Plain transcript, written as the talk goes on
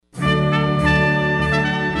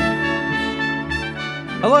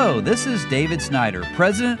Hello, this is David Snyder,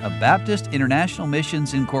 President of Baptist International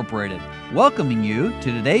Missions Incorporated, welcoming you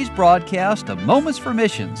to today's broadcast of Moments for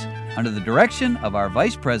Missions under the direction of our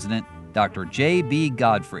Vice President, Dr. J.B.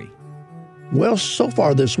 Godfrey. Well, so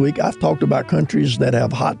far this week, I've talked about countries that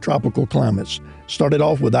have hot tropical climates. Started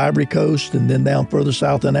off with Ivory Coast and then down further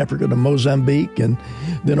south in Africa to Mozambique and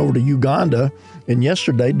then over to Uganda and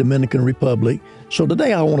yesterday, Dominican Republic. So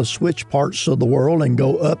today I want to switch parts of the world and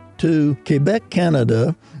go up to Quebec,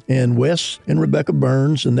 Canada, and Wes and Rebecca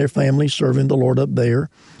Burns and their family serving the Lord up there.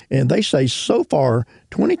 And they say so far,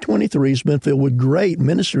 2023 has been filled with great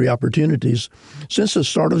ministry opportunities since the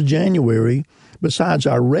start of January. Besides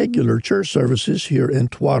our regular church services here in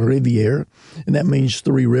Trois-Rivières, and that means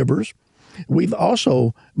Three Rivers, we've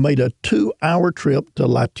also made a 2-hour trip to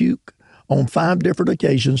La Tuque on 5 different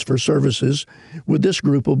occasions for services with this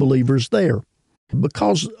group of believers there.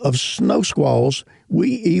 Because of snow squalls, we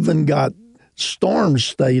even got storms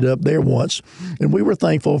stayed up there once, and we were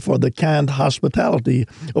thankful for the kind hospitality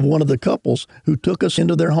of one of the couples who took us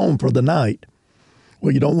into their home for the night.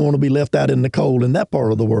 Well, you don't want to be left out in the cold in that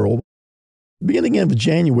part of the world. Beginning in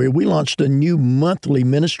January, we launched a new monthly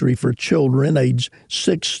ministry for children aged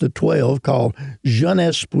 6 to 12 called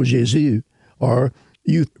Jeunesse pour Jésus, or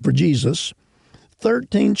Youth for Jesus.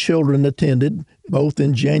 13 children attended, both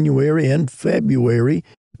in January and February,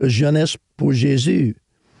 Jeunesse pour Jésus.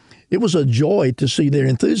 It was a joy to see their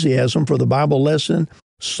enthusiasm for the Bible lesson,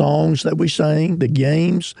 songs that we sang, the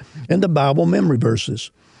games, and the Bible memory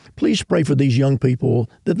verses. Please pray for these young people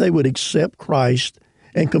that they would accept Christ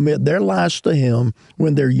and commit their lives to Him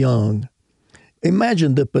when they're young.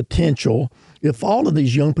 Imagine the potential if all of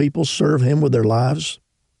these young people serve Him with their lives.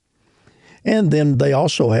 And then they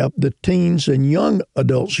also have the teens and young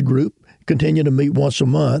adults group continue to meet once a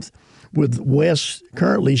month, with Wes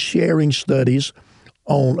currently sharing studies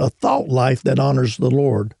on a thought life that honors the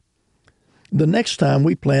Lord. The next time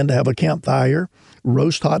we plan to have a campfire,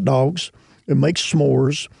 roast hot dogs, and make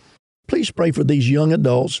s'mores. Please pray for these young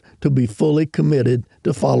adults to be fully committed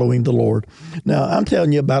to following the Lord. Now, I'm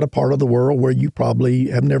telling you about a part of the world where you probably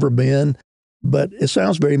have never been, but it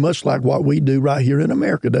sounds very much like what we do right here in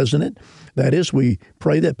America, doesn't it? That is, we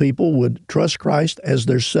pray that people would trust Christ as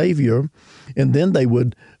their Savior, and then they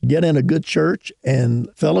would get in a good church and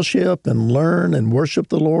fellowship and learn and worship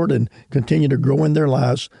the Lord and continue to grow in their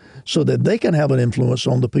lives so that they can have an influence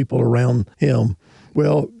on the people around Him.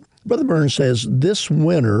 Well, Brother Burns says this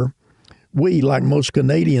winter, we, like most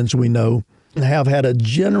Canadians we know, have had a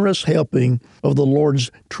generous helping of the Lord's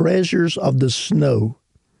treasures of the snow.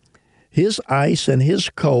 His ice and His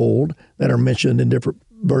cold that are mentioned in different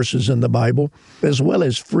verses in the Bible, as well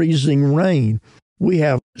as freezing rain. We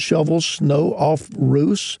have shoveled snow off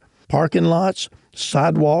roofs, parking lots,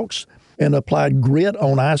 sidewalks, and applied grit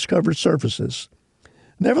on ice-covered surfaces.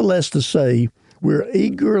 Nevertheless to say, we're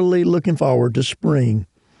eagerly looking forward to spring.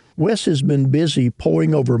 Wes has been busy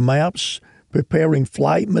poring over maps, preparing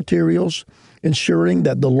flight materials, ensuring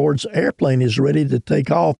that the Lord's airplane is ready to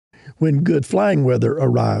take off when good flying weather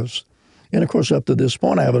arrives. And, of course, up to this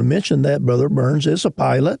point, I haven't mentioned that Brother Burns is a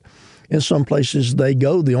pilot. In some places they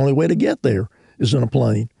go, the only way to get there is in a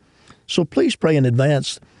plane. So please pray in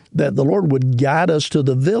advance that the Lord would guide us to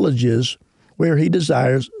the villages where He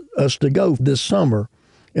desires us to go this summer.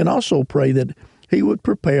 And also pray that He would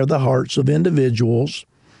prepare the hearts of individuals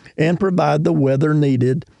and provide the weather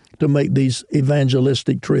needed to make these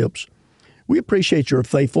evangelistic trips. We appreciate your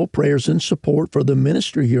faithful prayers and support for the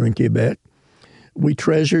ministry here in Quebec. We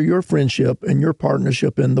treasure your friendship and your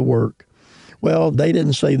partnership in the work. Well, they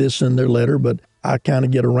didn't say this in their letter, but I kind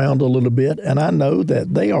of get around a little bit, and I know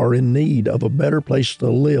that they are in need of a better place to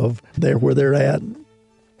live there where they're at,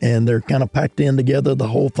 and they're kind of packed in together, the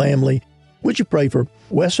whole family. Would you pray for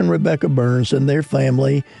Wes and Rebecca Burns and their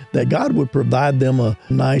family, that God would provide them a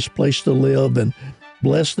nice place to live and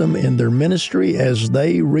bless them in their ministry as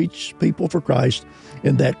they reach people for Christ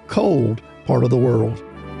in that cold part of the world.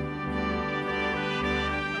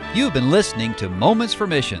 You've been listening to Moments for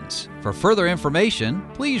Missions. For further information,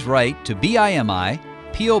 please write to BIMI,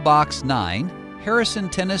 P.O. Box 9, Harrison,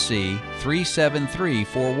 Tennessee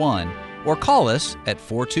 37341, or call us at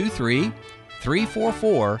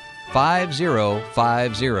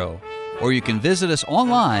 423-344-5050. Or you can visit us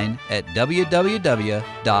online at www.bimi.org.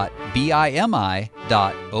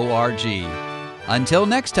 Until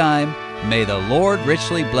next time, may the Lord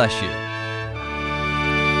richly bless you.